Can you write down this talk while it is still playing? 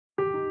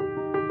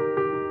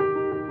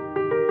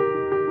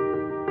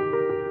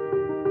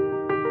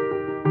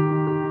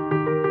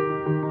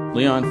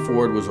Leon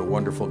Ford was a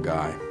wonderful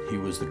guy. He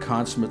was the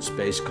consummate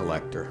space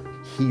collector.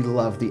 He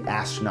loved the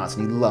astronauts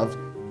and he loved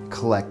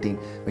collecting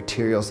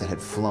materials that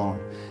had flown.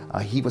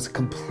 He was a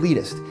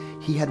completist.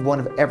 He had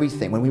one of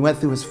everything. When we went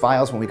through his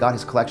files, when we got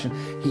his collection,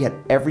 he had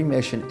every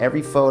mission,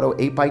 every photo,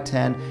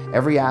 8x10,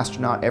 every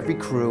astronaut, every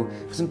crew.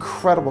 It was an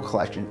incredible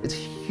collection. It's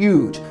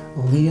huge.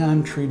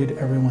 Leon treated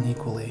everyone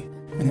equally.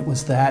 And it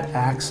was that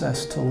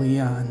access to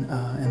Leon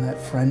and that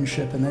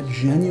friendship and that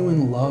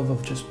genuine love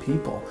of just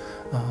people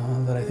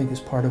that I think is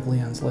part of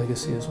Leon's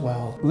legacy as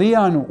well.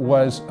 Leon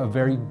was a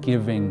very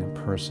giving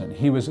person.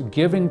 He was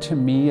giving to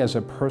me as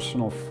a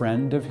personal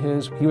friend of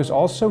his. He was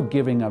also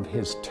giving of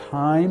his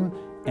time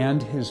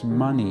and his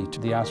money to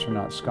the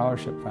Astronaut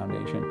Scholarship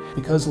Foundation.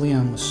 Because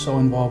Leon was so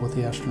involved with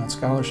the Astronaut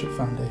Scholarship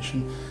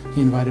Foundation,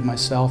 he invited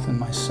myself and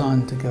my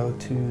son to go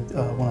to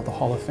one of the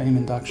Hall of Fame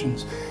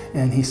inductions,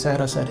 and he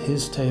sat us at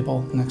his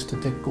table next to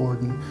Dick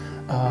Gordon,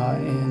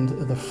 and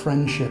the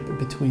friendship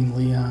between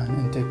Leon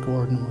and Dick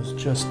Gordon was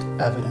just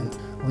evident.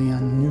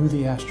 Leon knew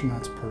the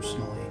astronauts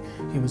personally.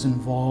 He was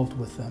involved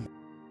with them.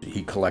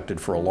 He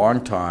collected for a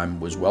long time,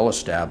 was well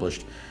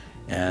established,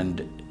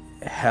 and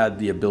had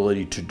the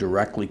ability to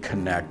directly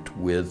connect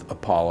with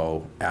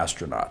Apollo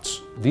astronauts.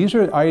 These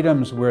are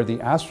items where the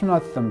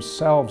astronauts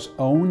themselves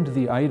owned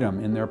the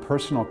item in their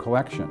personal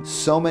collection.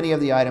 So many of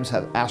the items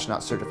have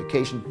astronaut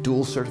certification,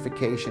 dual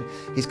certification.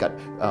 He's got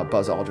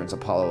Buzz Aldrin's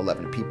Apollo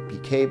 11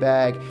 PK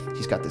bag.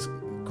 He's got this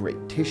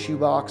great tissue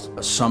box.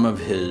 Some of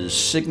his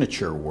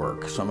signature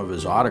work, some of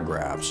his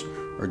autographs,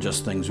 are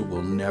just things that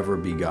will never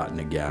be gotten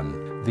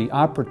again. The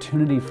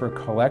opportunity for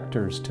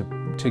collectors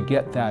to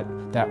get that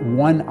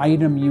one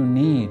item you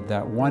need,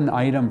 that one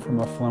item from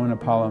a flown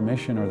Apollo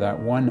mission, or that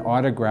one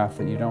autograph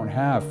that you don't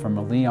have from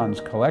a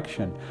Leon's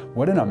collection.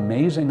 What an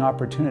amazing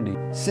opportunity.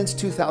 Since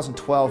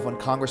 2012, when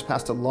Congress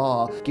passed a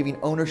law giving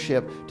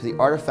ownership to the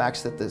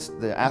artifacts that the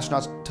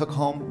astronauts took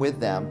home with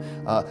them,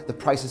 the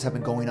prices have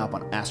been going up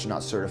on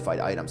astronaut certified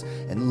items.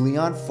 And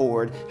Leon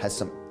Ford has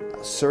some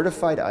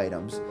certified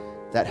items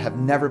that have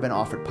never been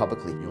offered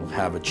publicly. You'll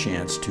have a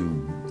chance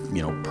to,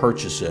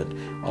 purchase it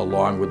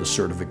along with a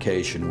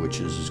certification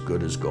which is as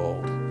good as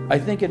gold. I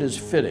think it is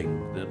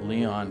fitting that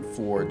Leon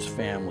Ford's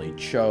family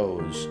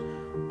chose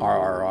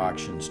RR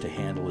Auctions to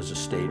handle his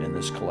estate in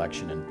this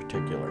collection in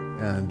particular.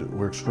 And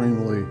we're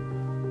extremely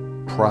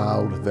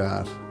proud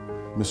that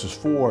Mrs.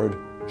 Ford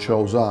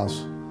chose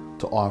us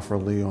to offer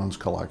Leon's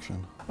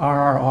collection.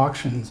 RR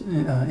Auctions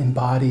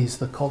embodies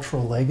the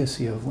cultural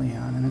legacy of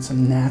Leon, and it's a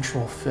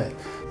natural fit.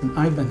 And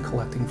I've been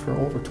collecting for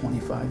over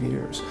 25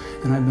 years,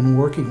 and I've been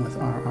working with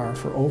RR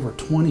for over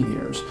 20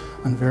 years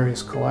on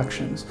various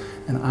collections,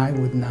 and I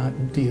would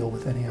not deal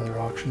with any other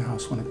auction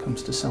house when it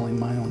comes to selling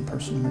my own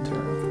personal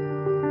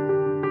material.